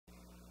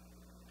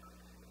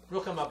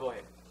Rucham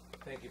Aboyim.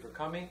 Thank you for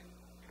coming.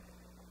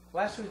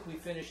 Last week we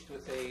finished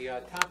with a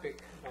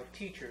topic about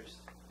teachers,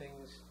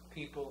 things,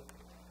 people,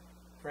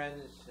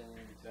 friends, and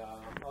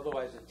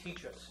otherwise that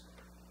teach us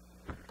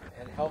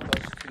and help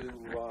us to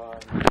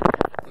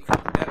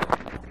become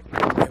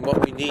better in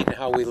what we need and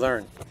how we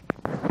learn.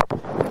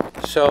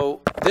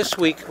 So this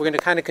week we're going to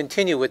kind of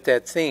continue with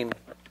that theme.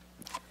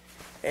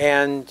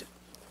 And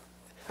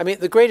I mean,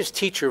 the greatest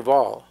teacher of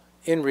all,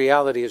 in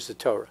reality, is the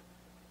Torah.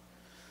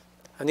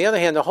 On the other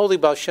hand, the Holy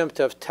Baal Shem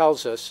Tov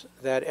tells us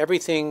that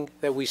everything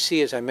that we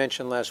see, as I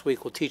mentioned last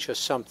week, will teach us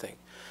something.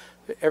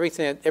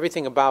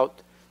 Everything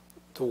about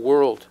the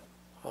world,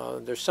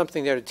 there's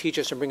something there to teach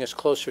us and bring us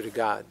closer to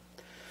God.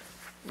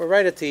 We're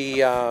right at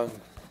the,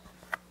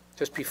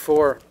 just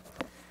before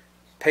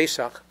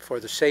Pesach, for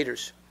the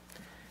Seders.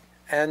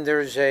 And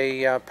there's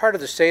a part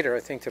of the Seder, I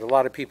think, that a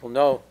lot of people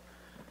know,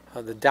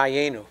 the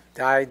Dayenu.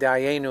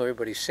 Dayenu,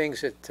 everybody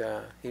sings it.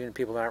 Even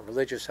people that aren't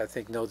religious, I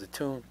think, know the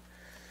tune.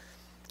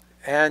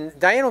 And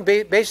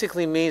Dayenu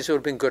basically means it would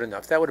have been good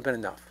enough. That would have been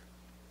enough.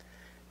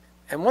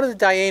 And one of the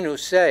Dayenu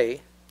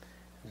say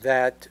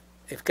that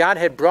if God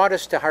had brought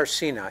us to Har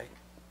Sinai,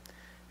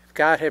 if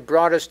God had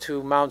brought us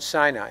to Mount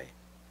Sinai,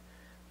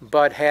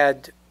 but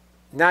had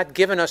not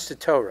given us the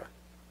Torah,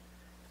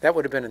 that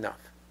would have been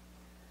enough.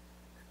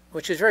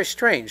 Which is very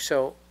strange.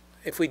 So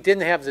if we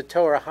didn't have the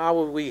Torah, how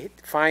would we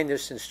find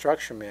this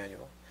instruction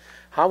manual?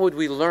 How would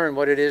we learn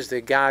what it is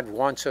that God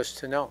wants us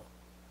to know?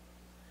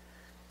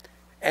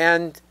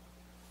 And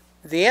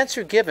the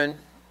answer given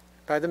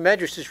by the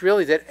Medrash is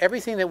really that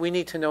everything that we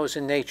need to know is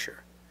in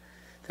nature.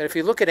 That if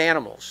you look at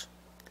animals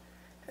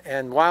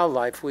and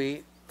wildlife,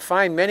 we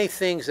find many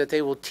things that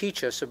they will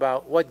teach us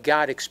about what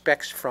God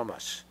expects from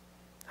us.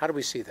 How do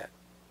we see that?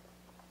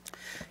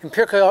 In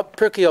Pirkei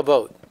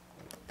Avot,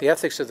 the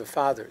Ethics of the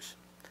Fathers,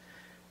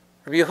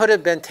 Rabbi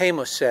Yehuda ben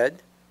Tamos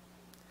said,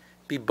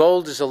 "Be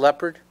bold as a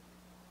leopard,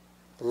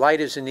 light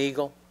as an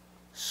eagle,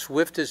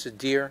 swift as a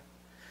deer,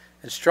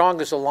 and strong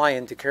as a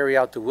lion to carry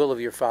out the will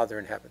of your Father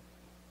in heaven."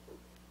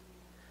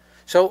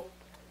 So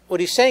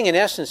what he's saying in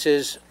essence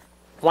is,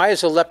 why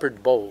is a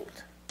leopard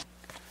bold?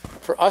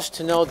 For us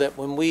to know that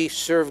when we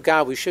serve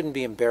God, we shouldn't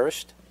be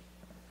embarrassed,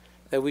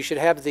 that we should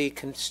have the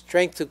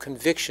strength of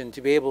conviction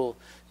to be able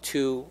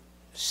to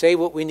say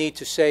what we need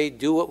to say,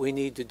 do what we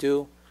need to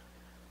do,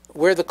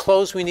 wear the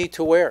clothes we need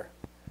to wear.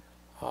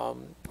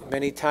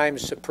 Many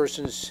times a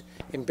person's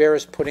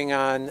embarrassed putting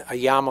on a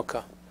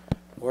yarmulke,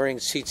 wearing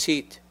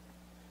tzitzit.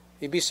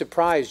 You'd be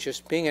surprised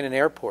just being in an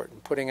airport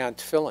and putting on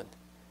tefillin,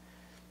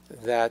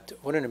 that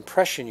what an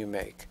impression you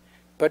make.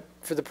 But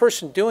for the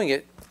person doing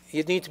it,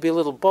 you need to be a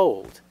little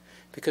bold,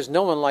 because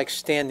no one likes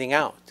standing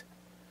out.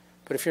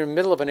 But if you're in the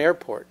middle of an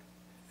airport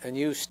and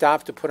you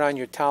stop to put on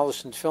your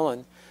tallis and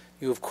tefillin,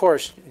 you of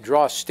course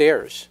draw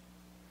stares.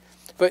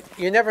 But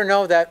you never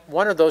know that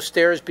one of those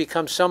stares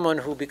becomes someone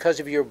who, because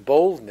of your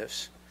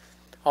boldness,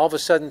 all of a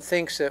sudden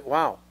thinks that,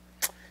 wow,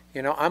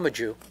 you know, I'm a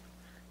Jew,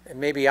 and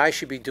maybe I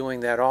should be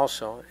doing that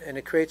also. And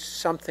it creates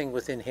something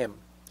within him,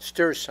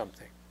 stirs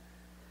something.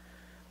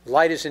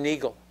 Light as an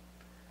eagle.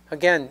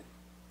 Again,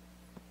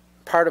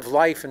 part of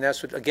life, and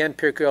that's what, again,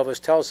 Pirkei Avos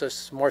tells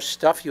us, the more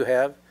stuff you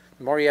have,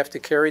 the more you have to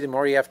carry, the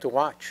more you have to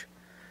watch.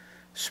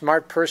 A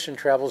smart person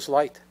travels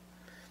light.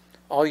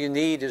 All you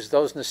need is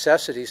those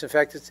necessities. In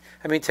fact,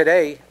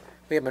 today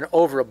we have an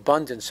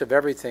overabundance of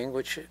everything,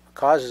 which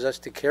causes us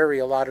to carry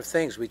a lot of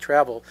things. We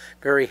travel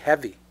very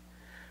heavy.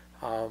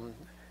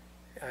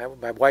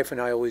 My wife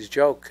and I always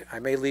joke, I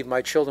may leave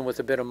my children with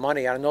a bit of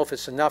money. I don't know if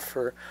it's enough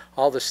for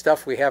all the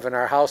stuff we have in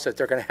our house that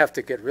they're going to have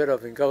to get rid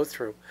of and go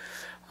through.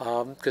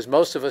 Because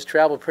most of us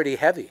travel pretty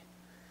heavy.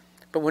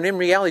 But when in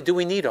reality, do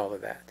we need all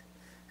of that?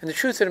 And the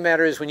truth of the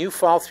matter is, when you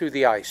fall through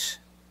the ice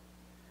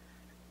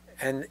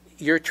and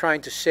you're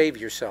trying to save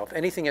yourself,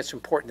 anything that's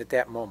important at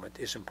that moment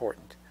is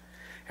important.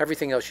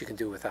 Everything else you can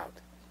do without.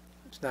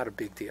 It's not a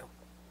big deal.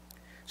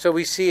 So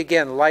we see,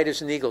 again, light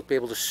as an eagle, to be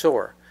able to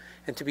soar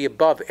and to be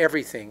above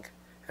everything,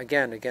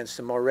 again, against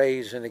the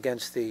mores and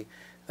against the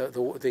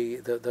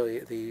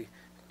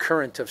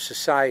current of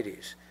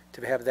societies,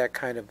 to have that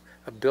kind of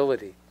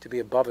ability to be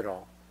above it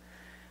all.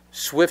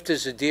 Swift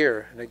as a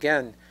deer, and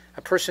again,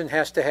 a person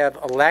has to have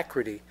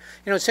alacrity.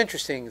 You know, it's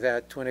interesting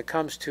that when it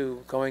comes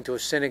to going to a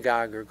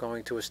synagogue or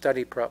going to a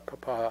study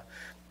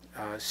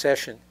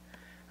session,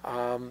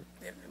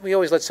 we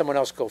always let someone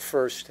else go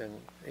first,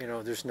 and you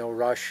know, there's no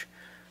rush.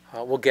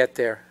 We'll get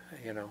there.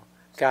 You know,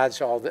 God's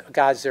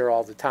there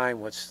all the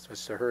time. What's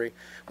the hurry?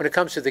 When it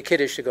comes to the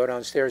kiddush to go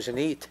downstairs and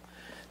eat,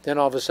 then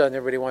all of a sudden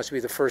everybody wants to be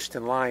the first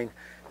in line,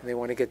 and they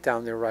want to get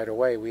down there right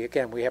away. We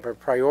have our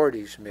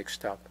priorities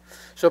mixed up.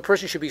 So a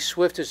person should be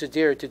swift as a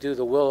deer to do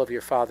the will of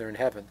your Father in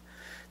heaven.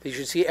 That you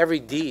should see every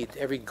deed,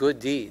 every good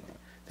deed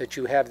that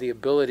you have the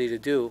ability to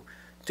do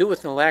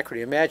with an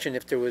alacrity. Imagine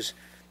if there was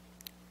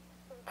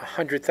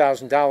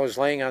 $100,000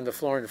 laying on the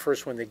floor and the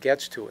first one that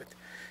gets to it.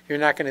 You're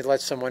not going to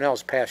let someone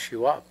else pass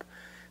you up.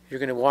 You're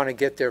going to want to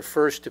get there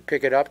first to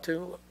pick it up,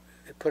 to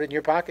put it in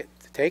your pocket,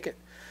 to take it.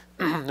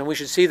 And we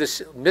should see the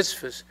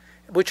mitzvahs,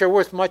 which are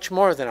worth much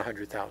more than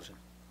 $100,000.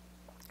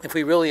 If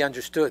we really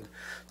understood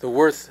the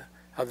worth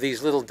of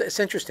these little, it's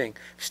interesting.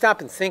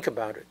 Stop and think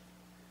about it.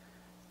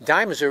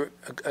 Diamonds are,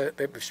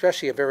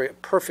 especially a very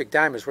perfect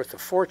diamond, is worth a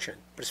fortune,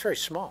 but it's very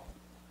small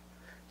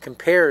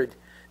compared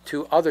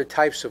to other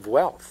types of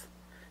wealth.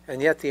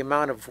 And yet the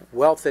amount of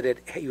wealth that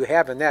you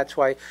have, and that's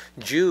why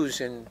Jews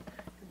in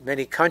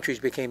many countries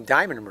became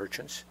diamond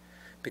merchants,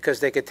 because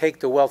they could take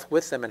the wealth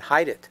with them and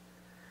hide it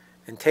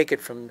and take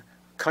it from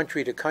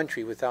country to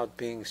country without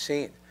being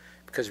seen.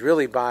 Because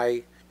really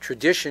by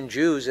tradition,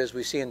 Jews, as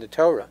we see in the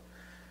Torah,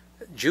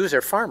 Jews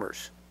are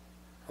farmers.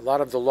 A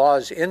lot of the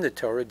laws in the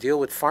Torah deal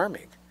with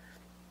farming.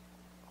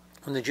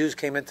 When the Jews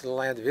came into the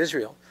land of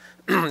Israel,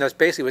 that's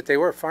basically what they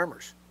were,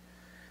 farmers.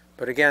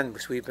 But again,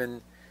 we've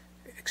been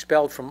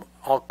expelled from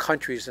all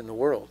countries in the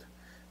world,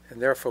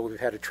 and therefore we've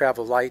had to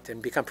travel light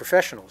and become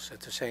professionals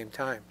at the same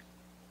time.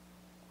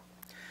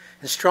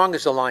 And strong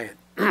as a lion.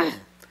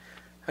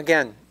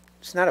 Again,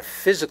 it's not a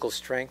physical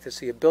strength, it's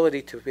the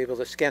ability to be able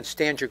to, again,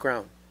 stand your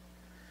ground.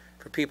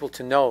 For people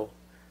to know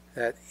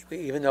that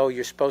even though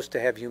you're supposed to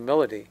have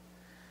humility,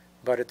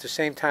 but at the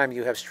same time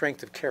you have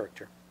strength of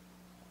character.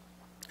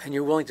 And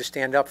you're willing to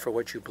stand up for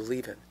what you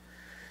believe in.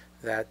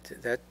 That's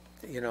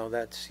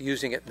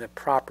using it in the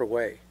proper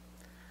way.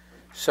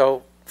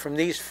 So from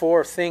these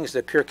four things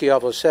that Pirkei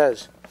Avos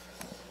says,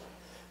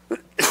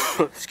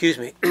 excuse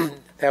me,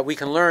 that we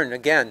can learn,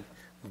 again,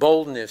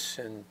 boldness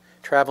and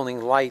traveling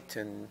light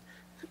and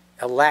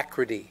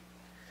alacrity,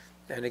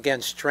 and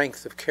again,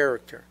 strength of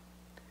character.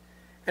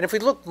 And if we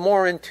look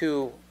more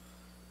into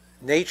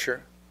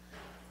nature,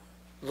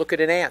 look at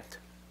an ant.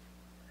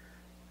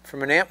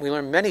 From an ant we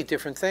learn many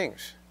different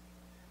things.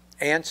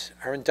 Ants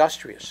are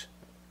industrious.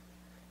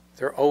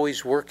 They're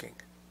always working.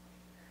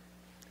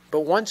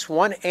 But once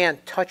one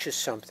ant touches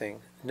something,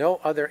 no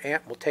other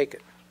ant will take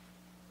it.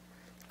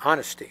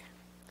 Honesty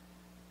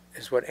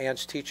is what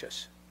ants teach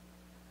us.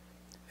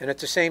 And at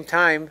the same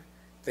time,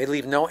 they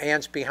leave no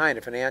ants behind.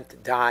 If an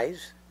ant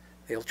dies,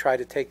 they'll try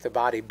to take the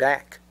body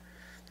back.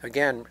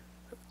 Again,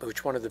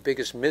 which one of the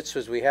biggest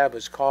mitzvahs we have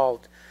is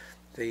called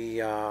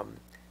a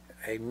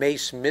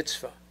mace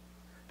mitzvah.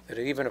 That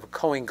even if a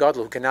Kohen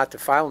Gadol who cannot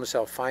defile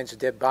himself finds a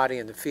dead body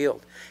in the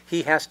field,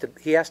 he has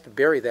to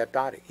bury that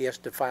body. He has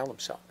to defile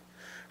himself.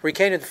 For he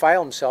can't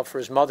defile himself for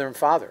his mother and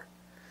father,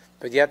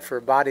 but yet for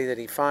a body that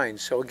he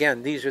finds. So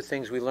again, these are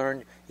things we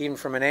learn even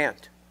from an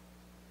ant.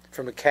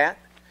 From a cat,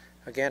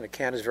 again, a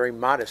cat is very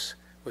modest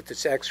with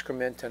its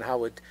excrement and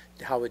how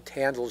it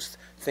handles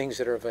things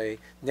that are of a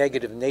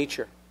negative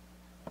nature.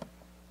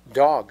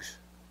 Dogs,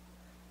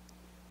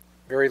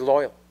 very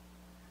loyal.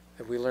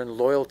 If we learn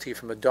loyalty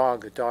from a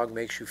dog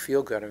makes you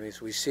feel good. I mean,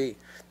 as we see,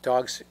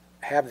 dogs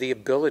have the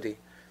ability,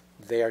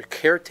 they are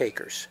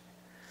caretakers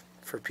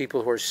for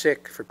people who are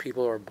sick, for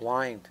people who are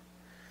blind,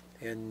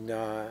 in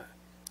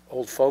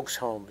old folks'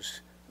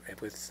 homes,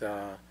 with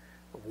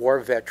war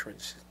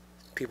veterans,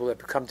 people that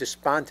become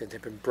despondent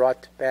have been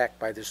brought back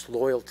by this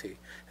loyalty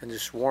and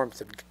this warmth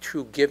of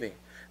true giving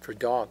for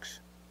dogs.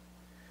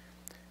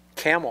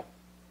 Camel.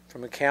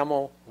 From a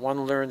camel,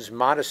 one learns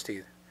modesty.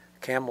 A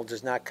camel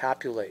does not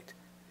copulate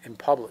in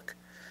public,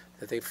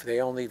 that they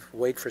only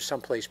wait for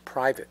someplace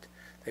private.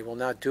 They will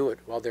not do it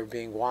while they're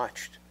being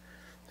watched.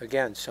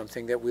 Again,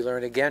 something that we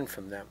learn again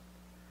from them.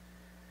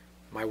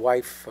 My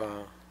wife,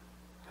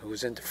 who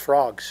was into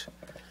frogs,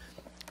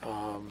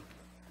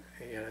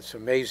 it's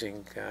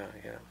amazing.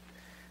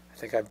 I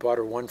think I've bought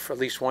her at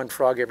least one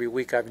frog every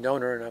week I've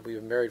known her, and we've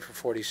been married for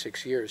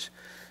 46 years.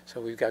 So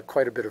we've got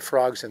quite a bit of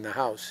frogs in the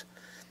house.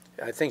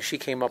 I think she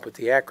came up with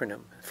the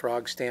acronym.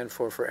 Frogs stand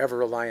for Forever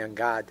Rely on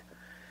God.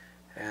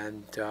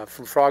 And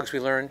from frogs we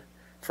learn,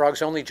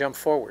 frogs only jump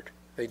forward.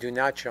 They do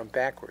not jump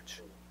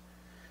backwards.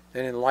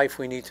 Then in life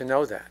we need to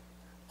know that.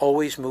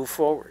 Always move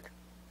forward.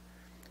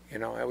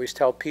 I always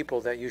tell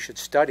people that you should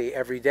study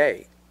every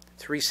day,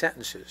 3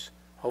 sentences,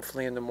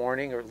 hopefully in the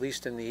morning or at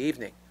least in the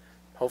evening,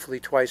 hopefully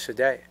twice a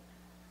day.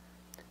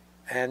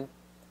 And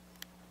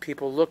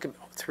people look at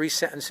 3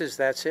 sentences,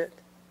 that's it?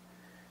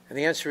 And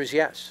the answer is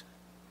yes.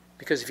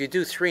 Because if you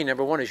do 3,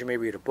 number 1 is you may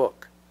read a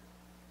book.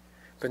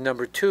 But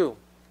number 2,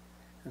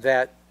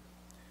 that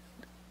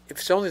if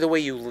it's only the way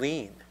you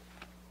lean,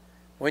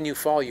 when you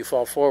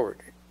fall forward.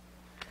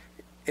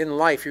 In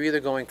life, you're either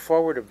going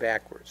forward or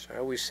backwards. I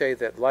always say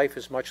that life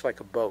is much like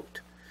a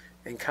boat,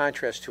 in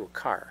contrast to a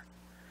car.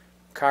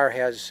 A car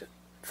has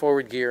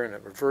forward gear and a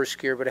reverse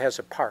gear, but it has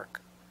a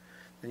park.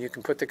 And you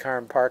can put the car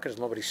in park, and as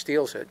nobody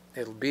steals it,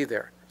 it'll be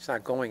there. It's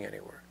not going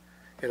anywhere.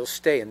 It'll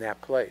stay in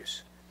that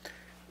place.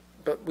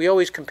 But we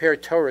always compare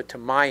Torah to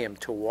mayim,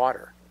 to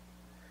water.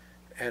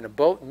 And a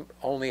boat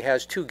only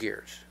has 2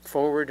 gears,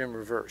 forward and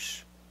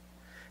reverse.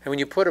 And when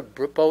you put a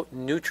boat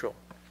in neutral,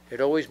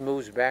 it always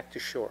moves back to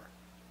shore.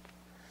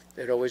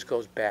 It always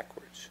goes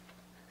backwards.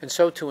 And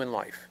so too in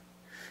life.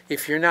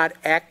 If you're not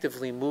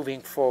actively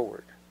moving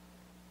forward,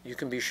 you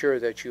can be sure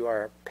that you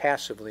are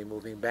passively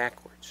moving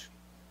backwards.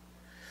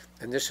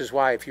 And this is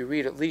why if you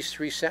read at least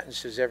 3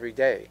 sentences every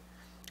day,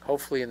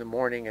 hopefully in the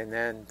morning and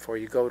then before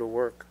you go to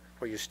work,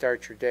 before you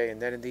start your day,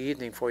 and then in the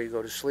evening before you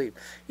go to sleep,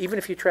 even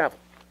if you travel,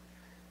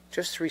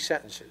 just 3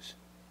 sentences.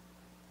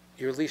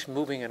 you're at least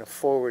moving in a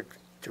forward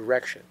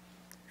direction,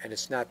 and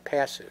it's not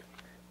passive.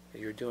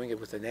 You're doing it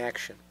with an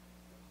action.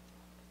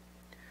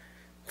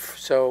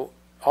 So,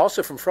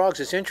 also from frogs,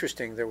 it's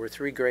interesting, there were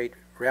three great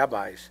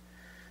rabbis,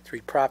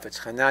 three prophets,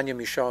 Hananiah,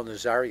 Mishael, and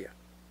Azariah.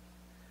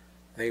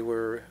 They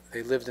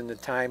lived in the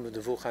time of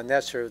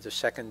Nebuchadnezzar, of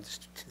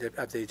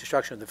the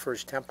destruction of the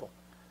first temple.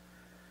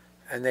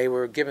 And they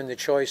were given the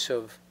choice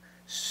of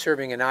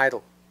serving an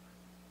idol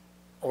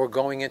or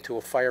going into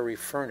a fiery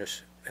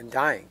furnace and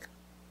dying.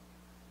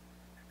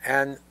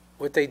 And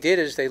what they did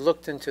is they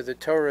looked into the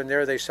Torah, and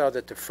there they saw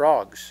that the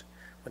frogs,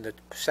 when the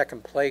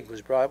second plague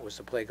was brought, was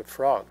the plague of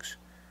frogs,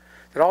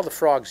 that all the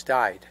frogs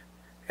died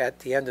at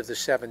the end of the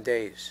 7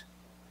 days,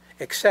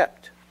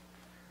 except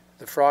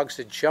the frogs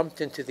that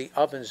jumped into the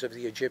ovens of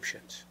the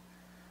Egyptians,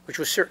 which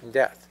was certain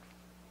death.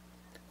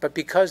 But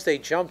because they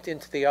jumped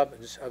into the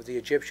ovens of the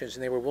Egyptians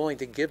and they were willing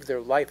to give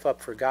their life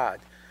up for God,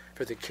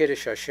 for the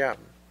Kiddush Hashem,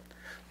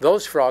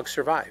 those frogs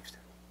survived.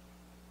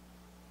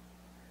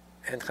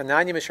 And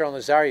Hananiah, Mishael, and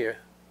Azariah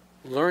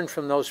learned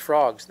from those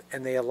frogs,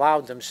 and they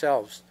allowed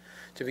themselves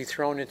to be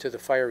thrown into the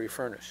fiery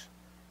furnace.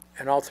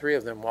 And all three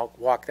of them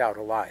walked out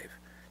alive,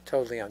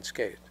 totally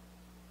unscathed.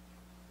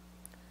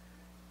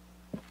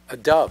 A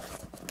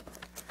dove.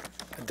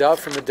 A dove,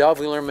 from a dove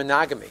we learn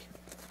monogamy.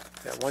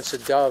 That once a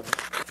dove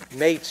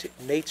mates, it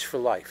mates for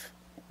life.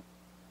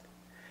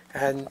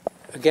 And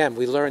again,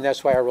 we learn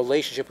that's why our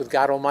relationship with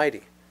God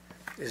Almighty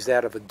is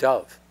that of a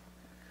dove.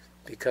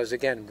 Because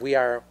again, we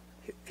are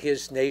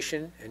His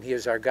nation and He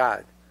is our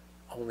God,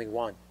 only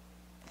one.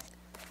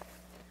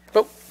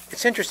 But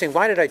it's interesting,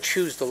 why did I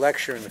choose the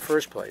lecture in the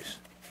first place?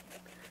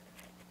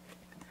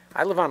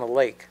 I live on a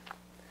lake,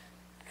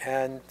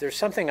 and there's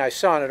something I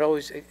saw, and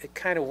I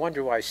kind of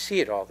wonder why I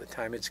see it all the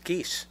time. It's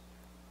geese.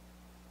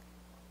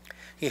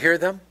 You hear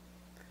them,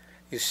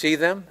 you see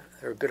them,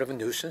 they're a bit of a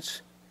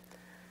nuisance,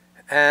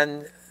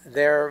 and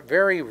they're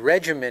very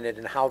regimented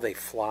in how they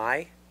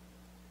fly,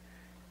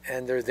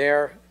 and they're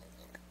there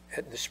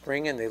in the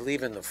spring and they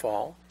leave in the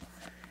fall.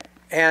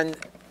 And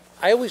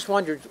I always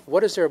wondered,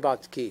 what is there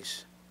about the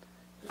geese?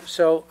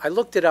 So I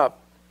looked it up,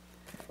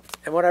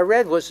 and what I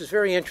read was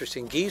very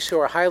interesting. Geese, who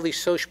are highly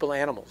sociable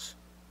animals,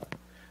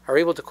 are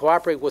able to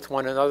cooperate with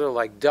one another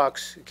like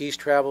ducks. Geese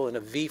travel in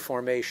a V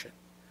formation.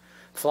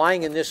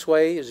 Flying in this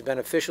way is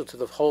beneficial to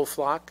the whole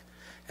flock,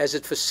 as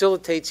it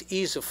facilitates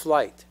ease of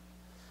flight,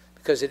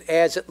 because it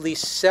adds at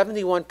least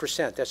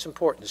 71%, that's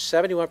important,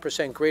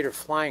 71% greater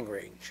flying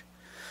range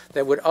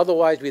that would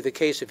otherwise be the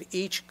case if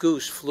each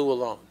goose flew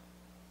alone.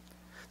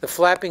 The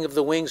flapping of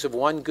the wings of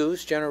one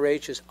goose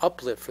generates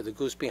uplift for the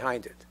goose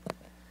behind it.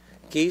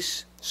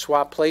 Geese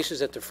swap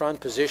places at the front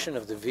position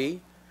of the V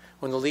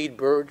when the lead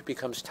bird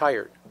becomes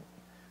tired.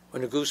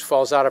 When a goose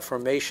falls out of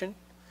formation,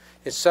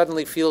 it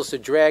suddenly feels the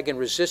drag and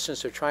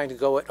resistance of trying to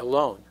go it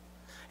alone,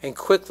 and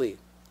quickly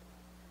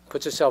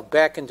puts itself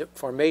back into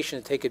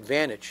formation to take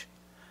advantage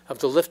of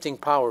the lifting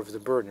power of the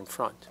bird in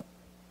front.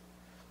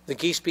 The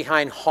geese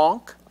behind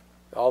honk,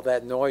 all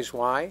that noise,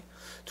 why?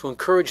 To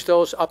encourage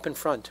those up in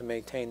front to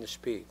maintain the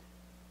speed.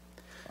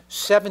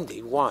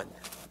 71.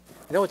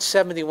 You know what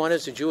 71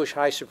 is? The Jewish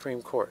High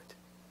Supreme Court.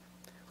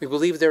 We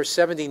believe there are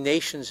 70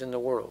 nations in the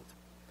world.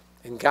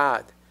 And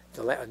God,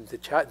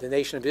 the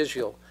nation of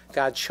Israel,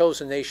 God's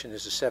chosen nation,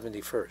 is the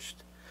 71st.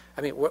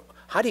 I mean,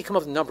 how do you come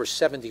up with the number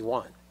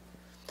 71?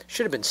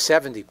 Should have been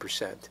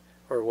 70%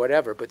 or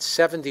whatever, but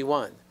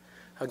 71.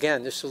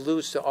 Again, this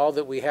alludes to all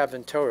that we have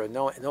in Torah.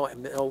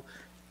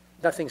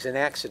 Nothing's an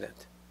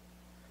accident.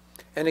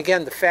 And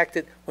again, the fact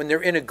that when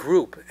they're in a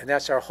group, and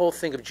that's our whole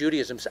thing of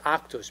Judaism's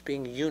actos,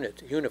 being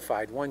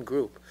unified, one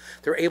group,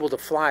 they're able to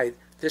fly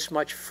this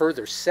much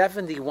further,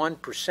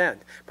 71%,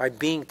 by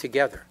being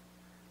together.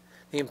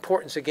 The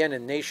importance, again,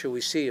 in nature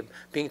we see of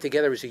being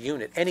together as a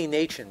unit. Any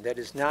nation that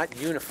is not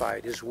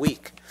unified is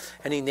weak.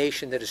 Any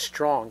nation that is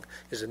strong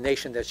is a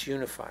nation that's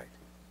unified.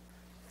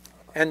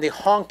 And the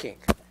honking,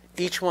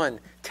 each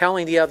one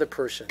telling the other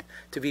person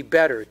to be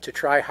better, to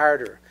try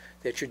harder,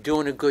 that you're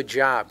doing a good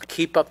job,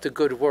 keep up the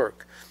good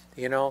work.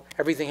 You know,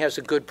 everything has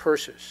a good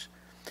purpose.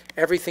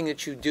 Everything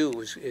that you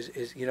do is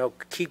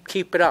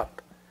keep it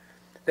up.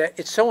 That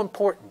it's so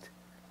important.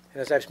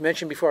 And as I've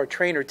mentioned before, our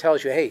trainer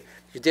tells you, hey,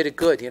 you did it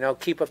good,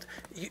 keep up.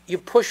 You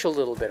push a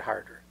little bit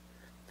harder.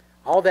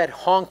 All that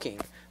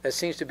honking that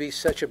seems to be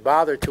such a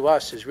bother to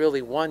us is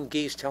really one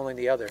geese telling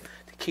the other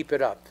to keep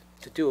it up,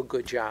 to do a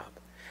good job.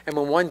 And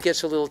when one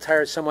gets a little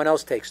tired, someone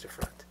else takes the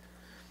front.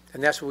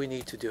 And that's what we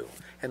need to do.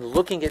 And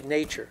looking at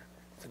nature,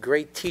 the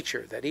great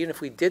teacher, that even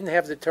if we didn't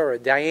have the Torah,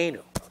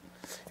 Dayenu,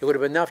 it would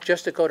have been enough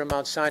just to go to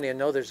Mount Sinai and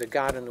know there's a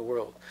God in the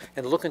world,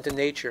 and look into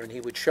nature, and He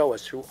would show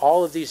us through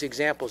all of these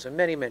examples and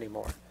many, many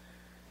more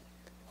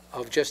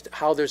of just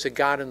how there's a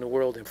God in the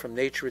world, and from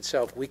nature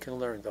itself we can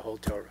learn the whole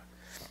Torah.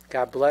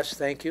 God bless,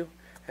 thank you,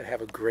 and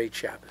have a great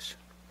Shabbos.